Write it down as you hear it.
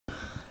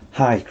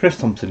Hi, Chris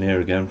Thompson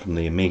here again from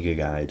the Amiga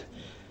Guide.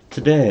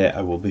 Today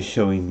I will be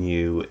showing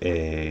you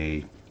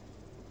a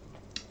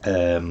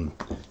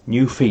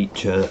new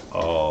feature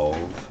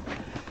of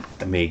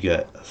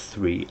Amiga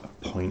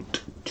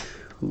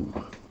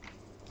 3.2.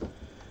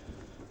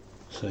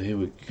 So here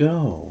we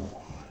go.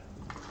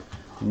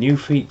 The new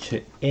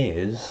feature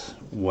is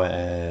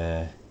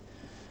where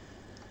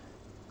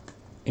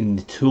in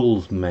the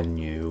tools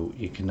menu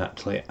you can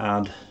actually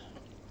add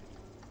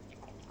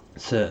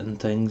certain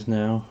things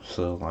now,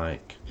 so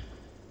like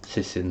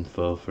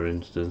sysinfo for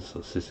instance, so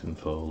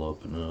sysinfo will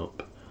open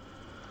up.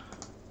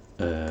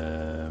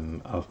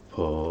 I've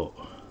put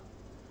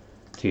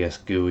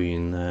TSGUI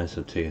in there,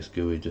 so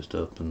TSGUI just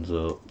opens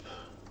up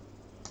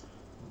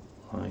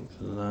like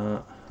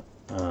that,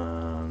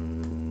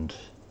 and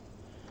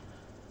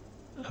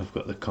I've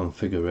got the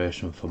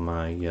configuration for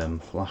my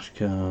flash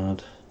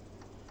card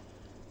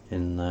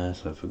in there,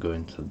 so if I go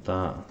into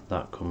that,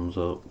 that comes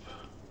up.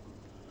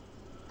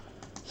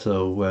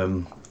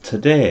 So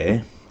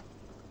today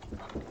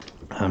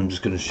I'm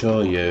just going to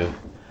show you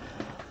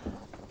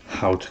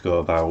how to go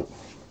about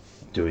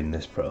doing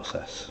this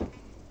process.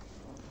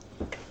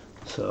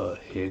 So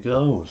here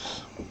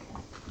goes.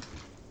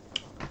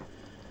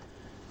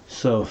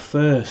 So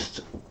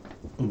first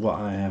what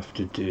I have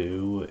to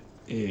do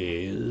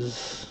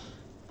is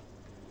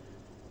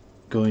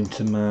go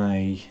into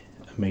my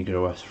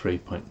AmigaOS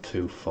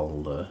 3.2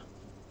 folder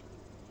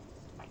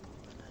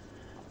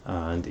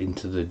and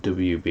into the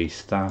WB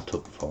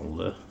startup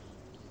folder,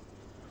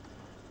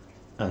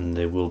 and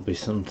there will be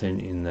something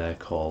in there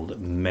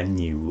called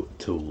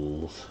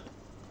MenuTools.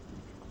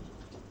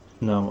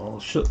 Now I'll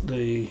shut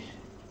the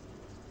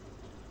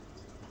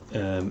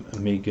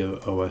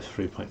AmigaOS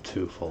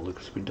 3.2 folder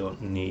because we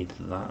don't need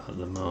that at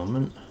the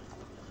moment,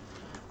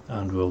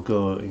 and we'll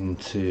go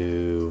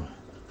into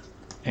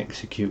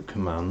execute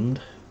command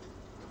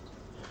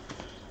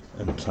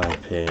and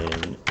type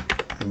in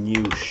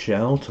new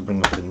shell to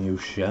bring up a new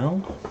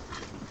shell.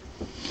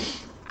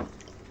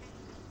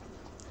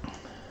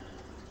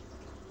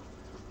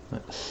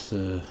 Let's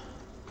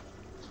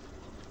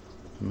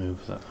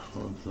move that out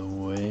of the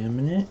way a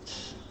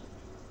minute.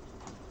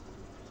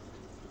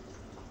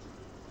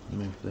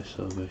 Move this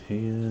over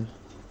here.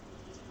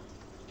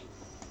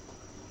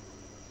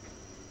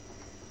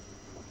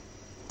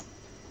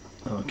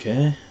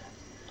 Okay,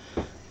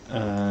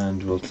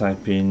 and we'll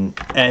type in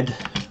ed,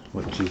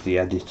 which is the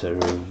editor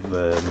of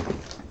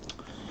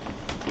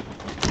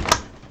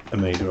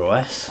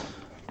AmigaOS,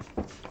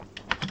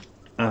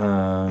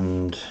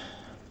 and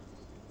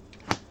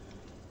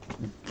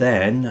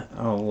then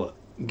I'll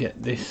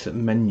get this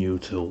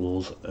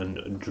MenuTools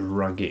and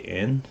drag it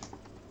in.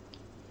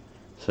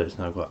 So it's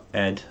now got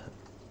ed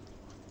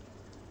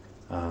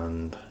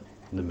and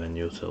the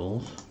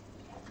MenuTools.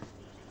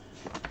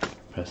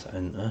 Press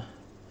enter.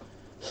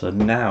 So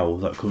now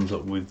that comes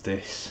up with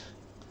this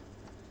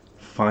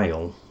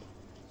file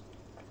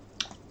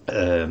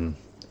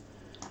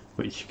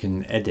which you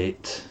can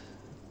edit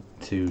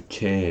to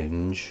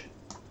change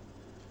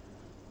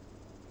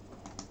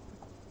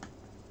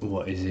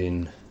what is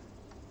in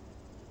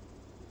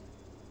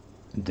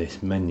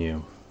this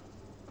menu.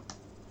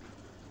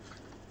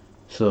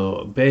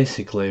 So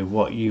basically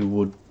what you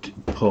would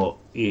put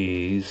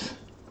is,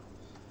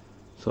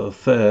 so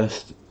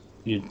first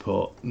you'd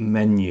put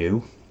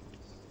menu,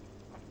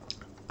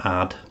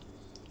 add,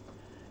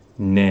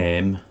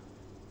 name,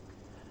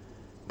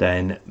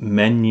 then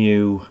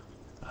menu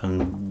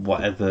and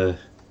whatever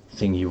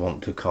thing you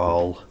want to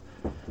call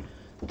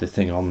the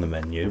thing on the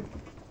menu.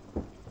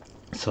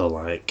 So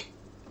like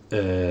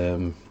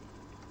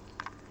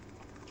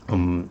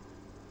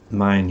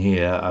mine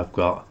here I've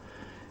got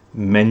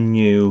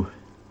menu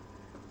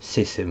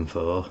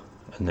sysinfo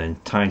and then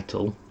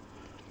title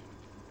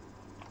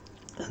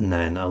and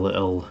then a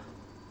little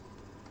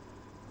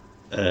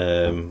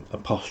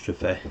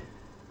apostrophe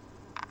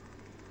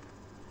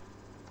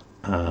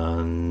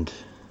and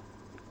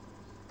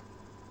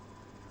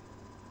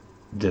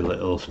the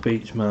little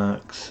speech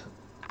marks,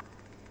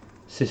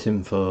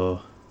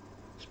 sysinfo,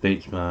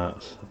 speech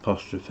marks,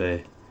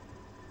 apostrophe,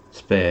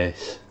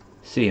 space,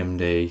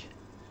 CMD,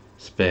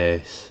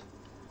 space,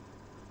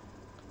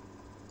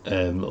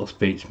 little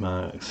speech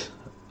marks,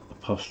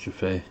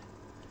 apostrophe,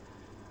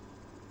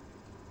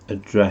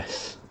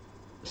 address,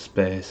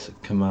 space,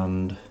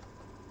 command,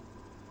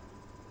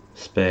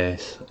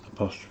 space,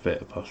 apostrophe,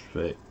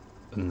 apostrophe,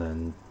 and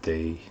then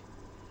the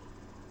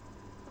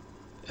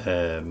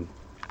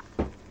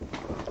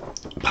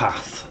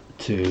path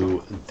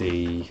to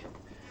the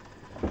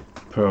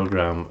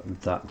program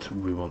that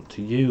we want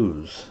to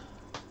use.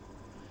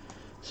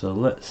 So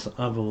let's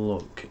have a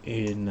look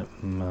in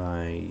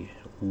my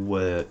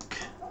work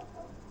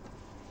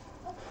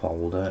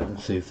folder and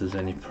see if there's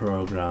any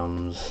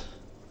programs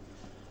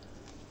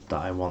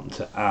that I want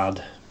to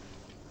add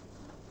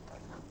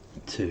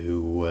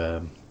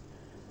to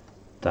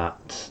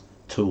that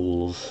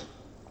tools.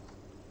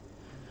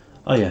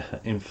 Oh yeah,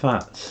 in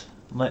fact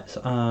let's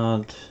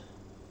add,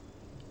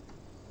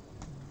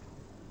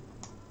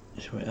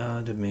 should we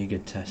add Amiga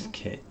test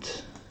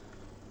kit?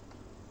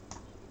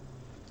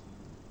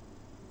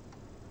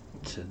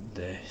 to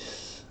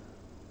this.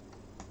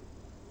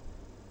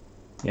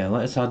 Yeah,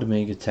 let's add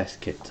Amiga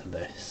test kit to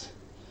this.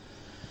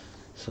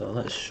 So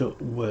let's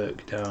shut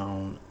work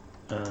down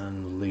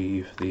and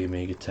leave the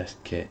Amiga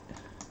test kit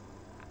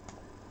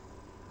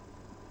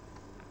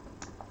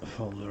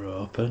folder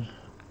open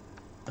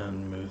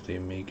and move the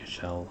Amiga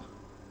shell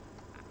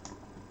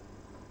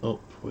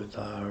up with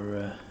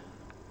our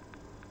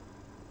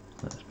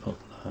let's put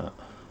that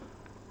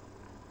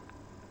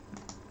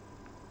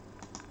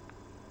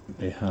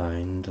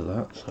behind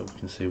that so we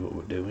can see what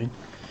we're doing,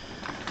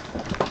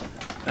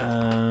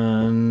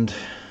 and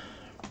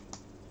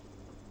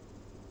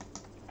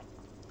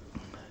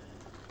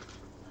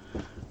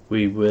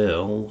we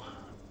will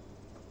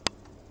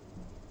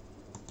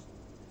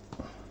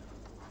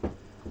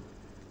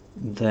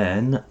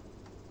then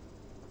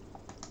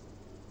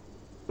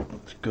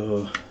let's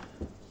go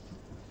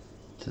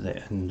to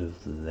the end of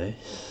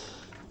this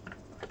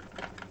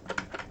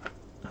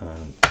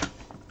and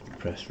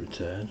press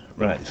return.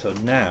 Right, so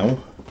now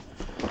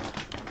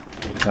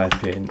we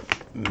type in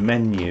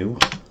menu,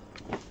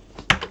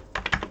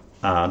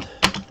 add,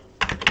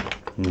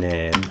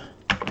 name,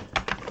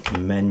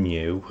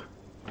 menu,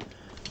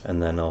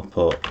 and then I'll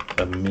put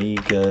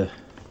Amiga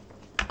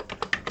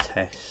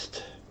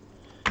test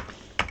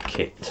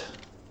kit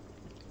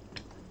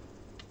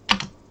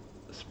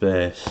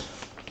space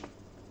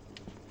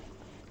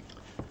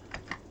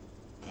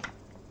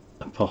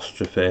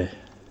apostrophe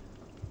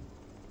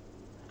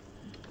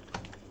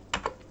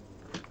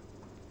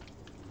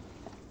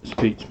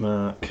speech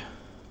mark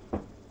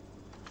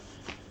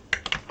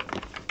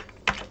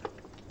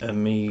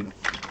Amiga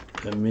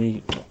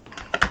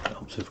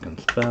helps if I can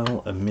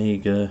spell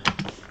Amiga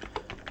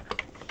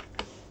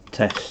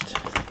test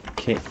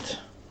kit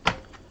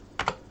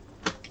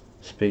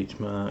speech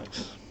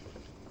marks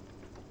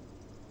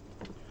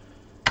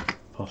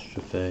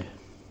apostrophe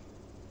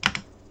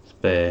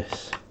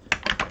space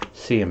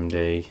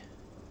CMD.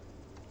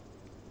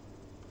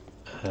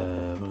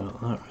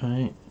 Got that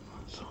right?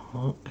 Let's have a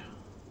look.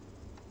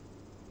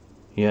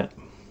 Yeah.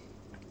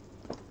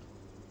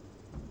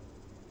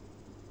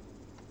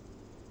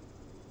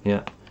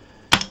 Yeah.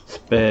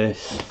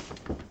 Space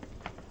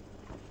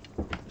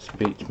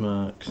speech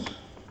marks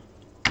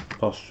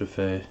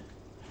apostrophe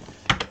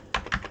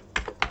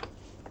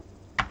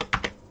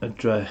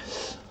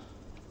address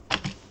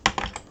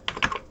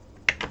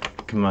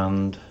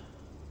command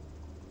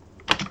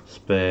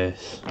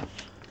space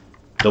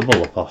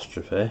double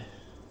apostrophe,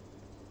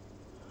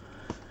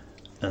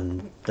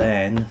 and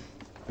then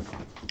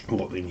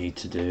what we need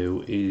to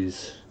do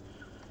is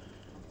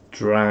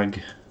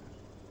drag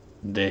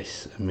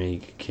this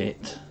Amiga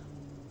kit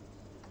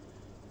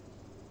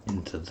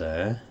into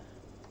there.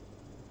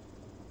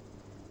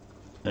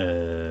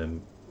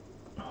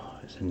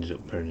 It's ended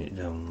up putting it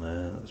down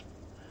there.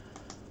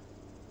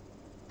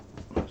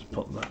 Let's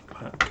put that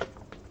back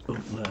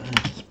up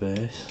there,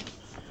 space.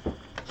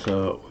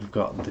 So we've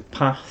got the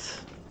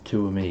path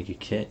to Amiga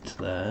kit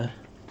there.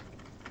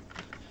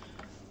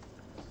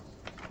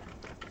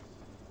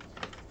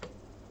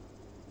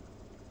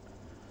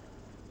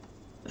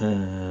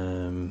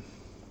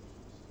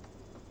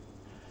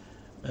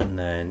 And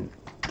then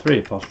 3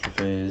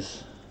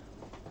 apostrophes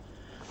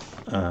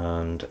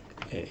and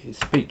a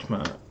speech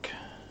mark,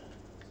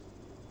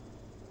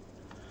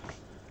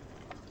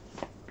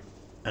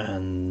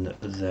 and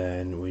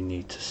then we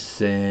need to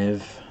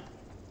save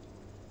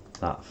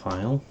that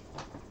file.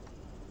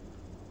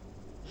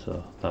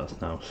 So that's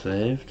now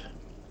saved.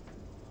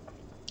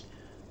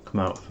 Come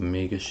out of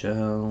Amiga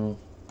shell,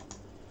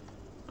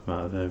 come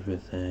out of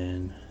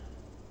everything.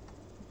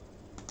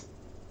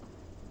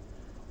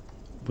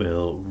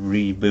 We'll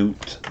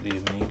reboot the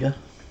Amiga.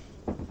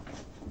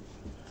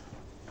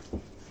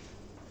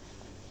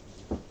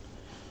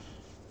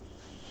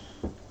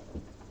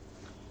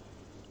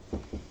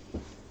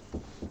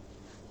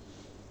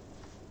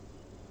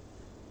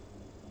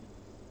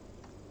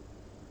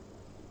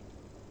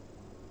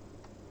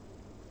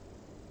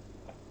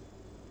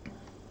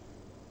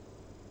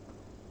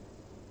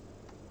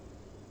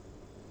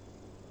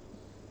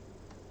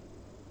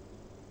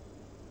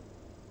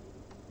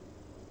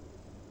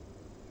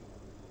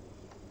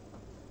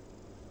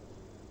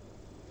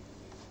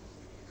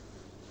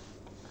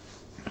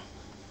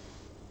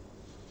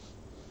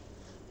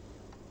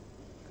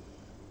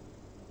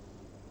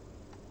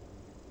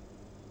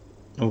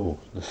 Oh,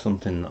 there's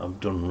something that I've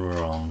done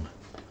wrong.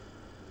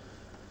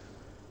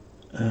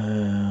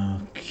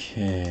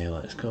 Okay,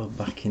 let's go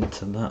back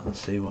into that and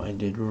see what I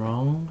did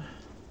wrong.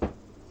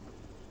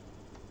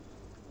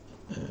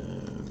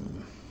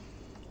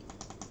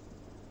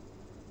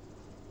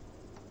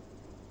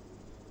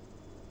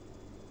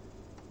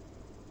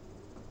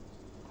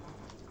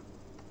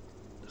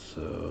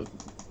 So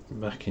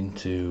back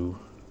into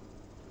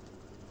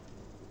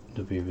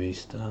WV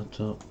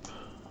startup,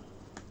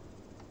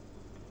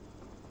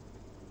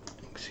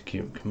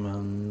 execute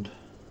command,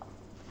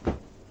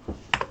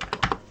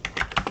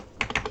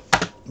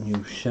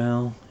 new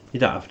shell. You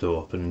don't have to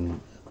open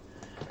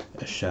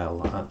a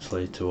shell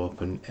actually to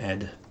open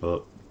ed,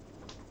 but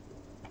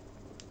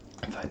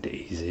find it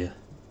easier.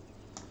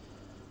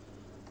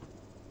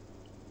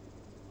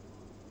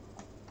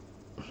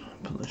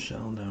 Put the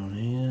shell down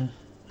here.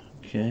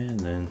 Okay, and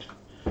then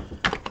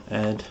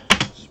add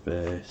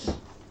space,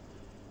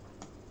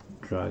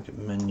 drag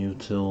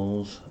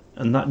MenuTools,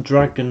 and that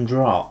drag and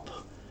drop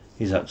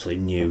is actually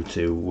new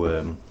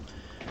to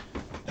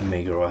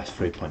AmigaOS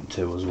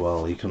 3.2 as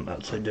well. You couldn't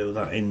actually do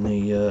that in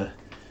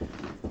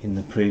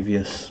the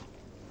previous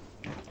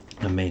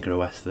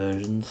AmigaOS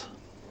versions.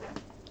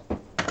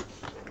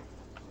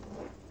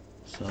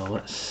 So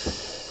let's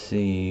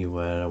see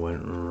where I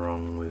went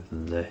wrong with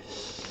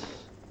this.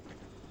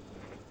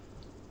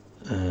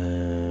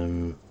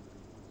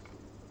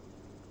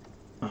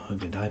 Oh,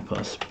 did I put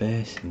a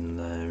space in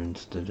there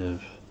instead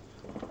of...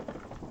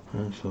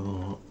 Let's have a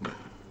look.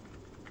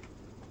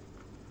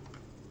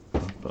 I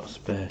put a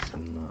space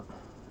in that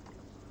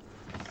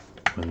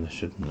when there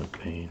shouldn't have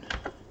been.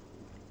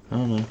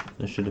 Oh no,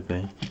 there should have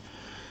been.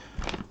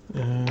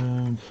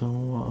 So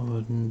what have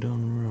I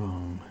done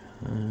wrong?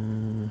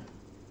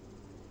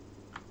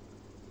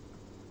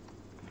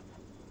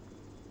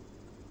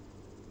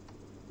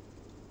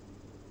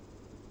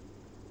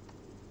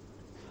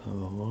 Let's have a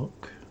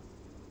look.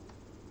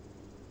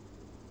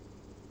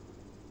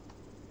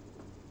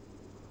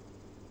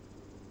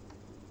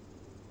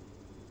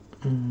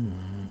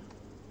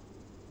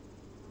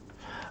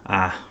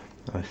 Ah,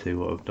 I see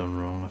what I've done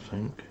wrong, I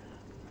think.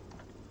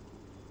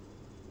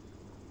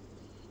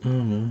 Oh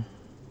no.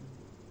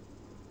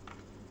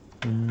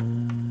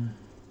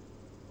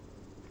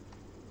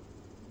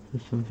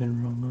 There's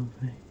something wrong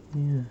over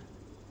here.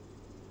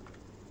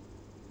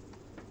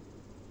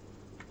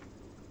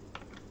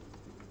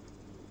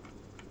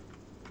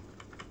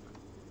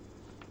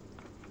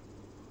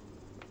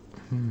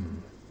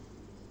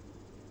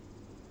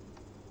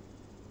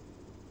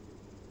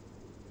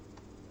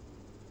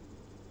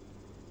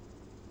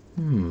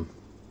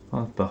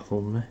 That's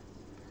baffled me.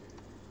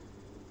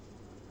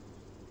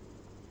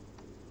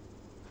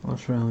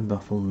 That's really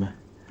baffled me.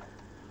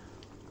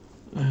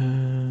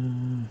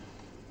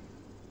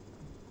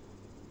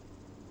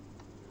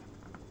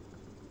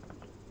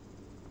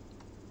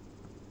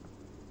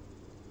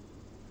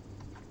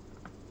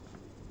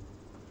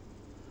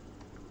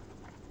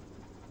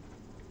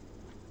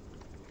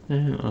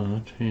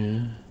 Odd,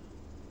 yeah.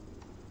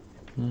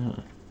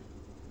 That.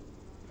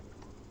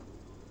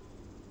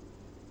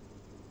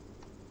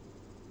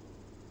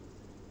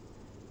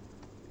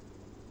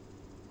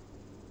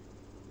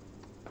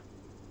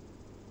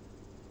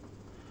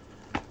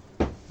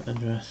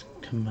 Address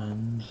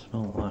commands,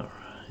 spell that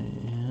right,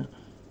 yeah.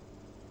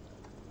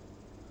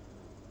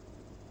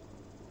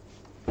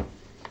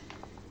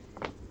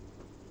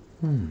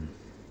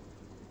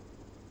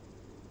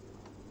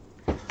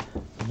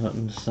 I don't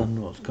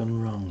understand what's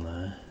gone wrong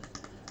there.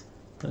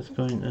 Let's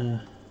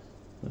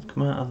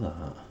come out of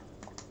that.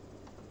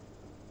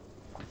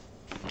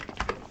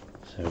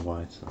 So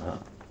why is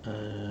that?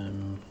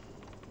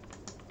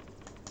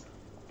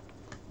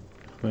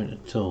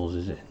 MenuTools,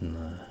 is it in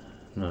there?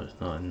 No, it's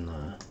not in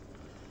there.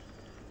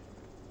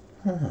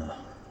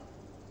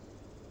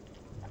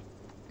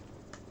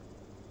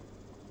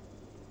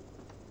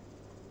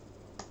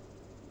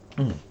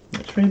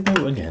 Let's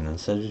reboot again and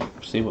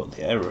see what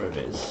the error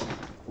is.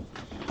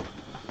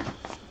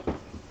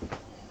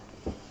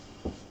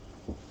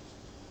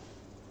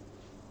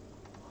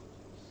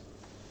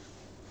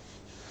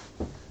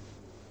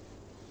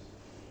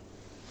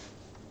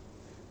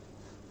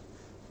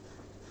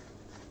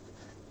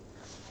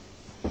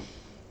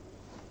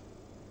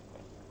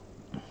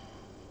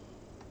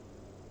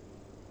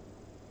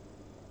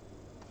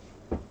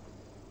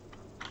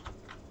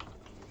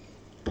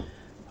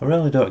 I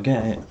really don't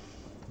get it.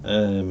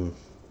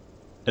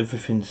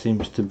 Everything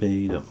seems to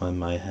be, don't mind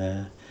my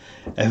hair,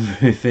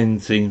 everything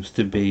seems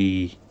to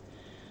be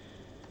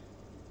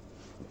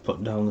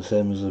put down the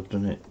same as I've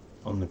done it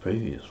on the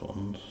previous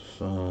ones,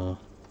 so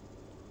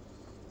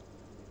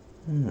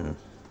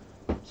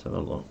let's have a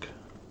look.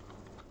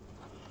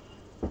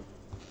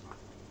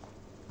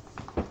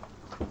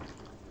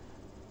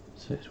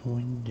 So it's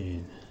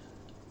winding.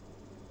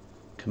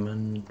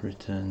 Command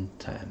return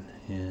 10,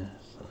 yes.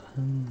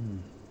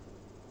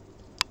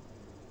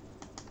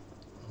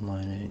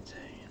 Line 18.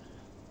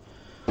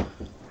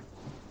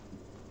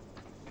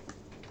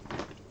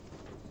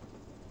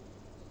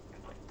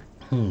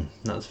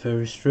 That's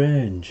very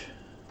strange.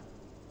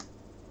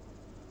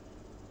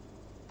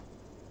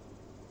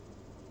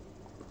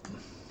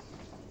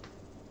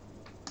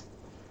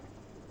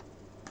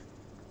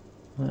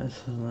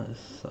 Let's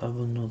have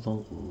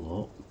another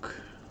look.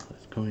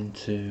 Let's go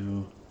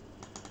into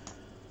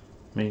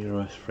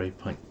AmigaOS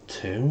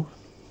 3.2.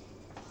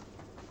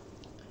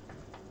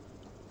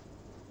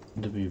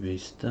 WB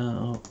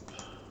startup.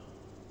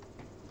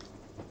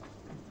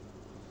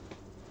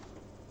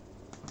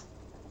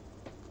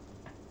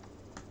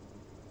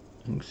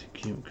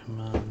 Execute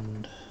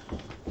command.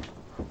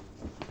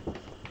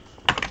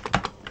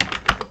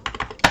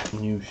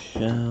 New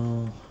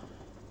shell.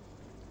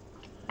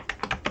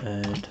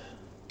 Add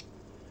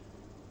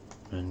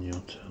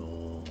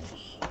MenuTools.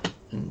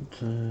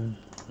 Enter.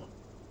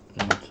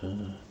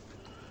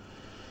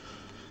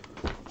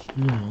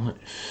 Now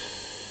let's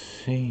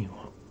see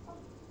what.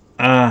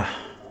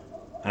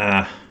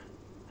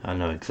 I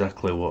know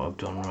exactly what I've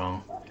done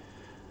wrong.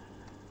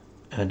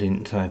 I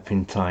didn't type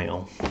in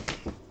title.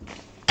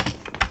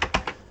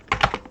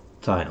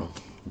 Title.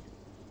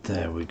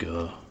 There we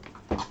go.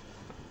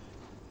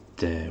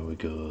 There we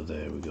go,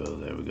 there we go,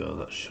 there we go.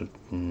 That should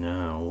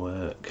now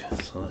work.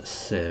 So let's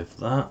save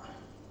that.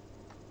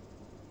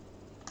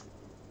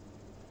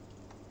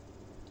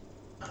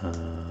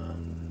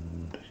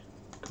 And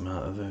come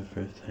out of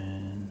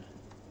everything.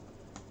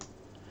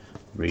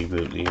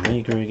 Reboot the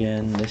Amiga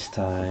again, this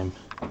time.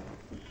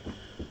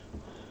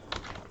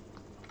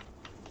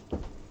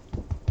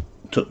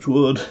 Touch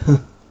wood.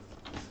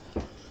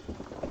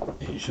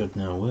 It should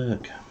now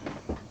work.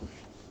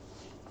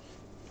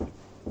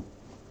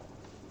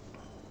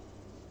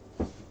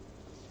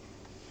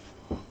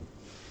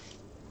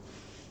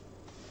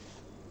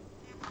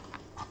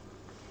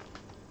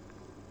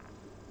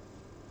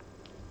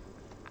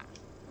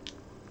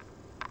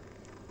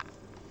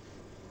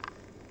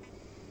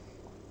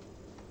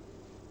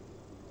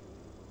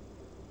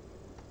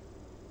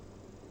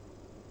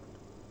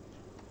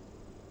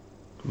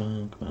 Come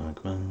on, come on,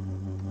 come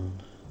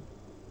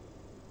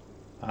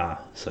on.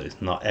 So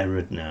it's not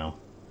errored now.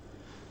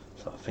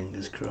 So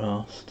fingers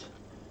crossed.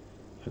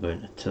 If I go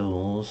into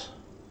tools,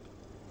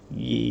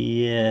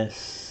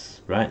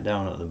 yes, right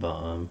down at the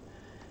bottom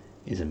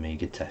is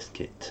Amiga test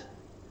kit.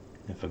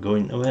 If I go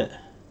into it,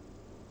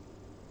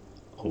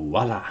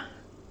 voila,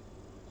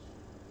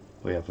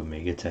 we have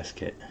Amiga test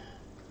kit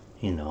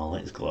in all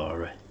its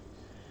glory,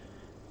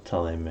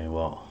 telling me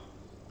what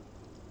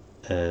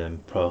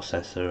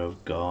processor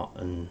I've got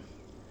and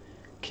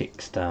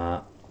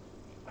kickstart,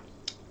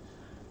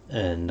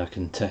 and I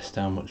can test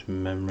how much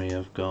memory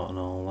I've got and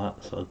all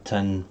that. So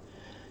 10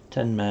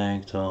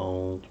 meg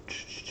total,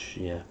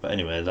 yeah. But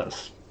anyway,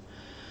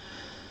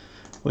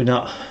 we're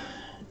not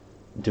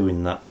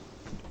doing that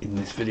in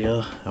this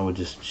video. I was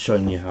just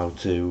showing you how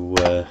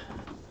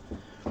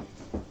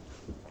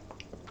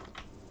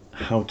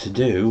to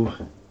do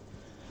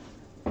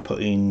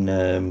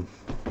putting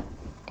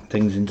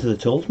things into the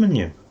tools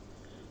menu.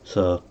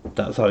 So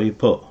that's how you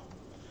put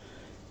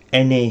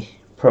any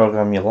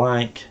program you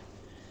like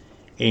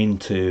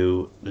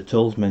into the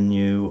tools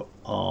menu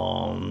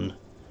on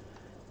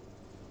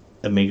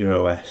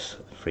AmigaOS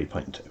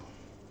 3.2.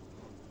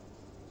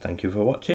 Thank you for watching.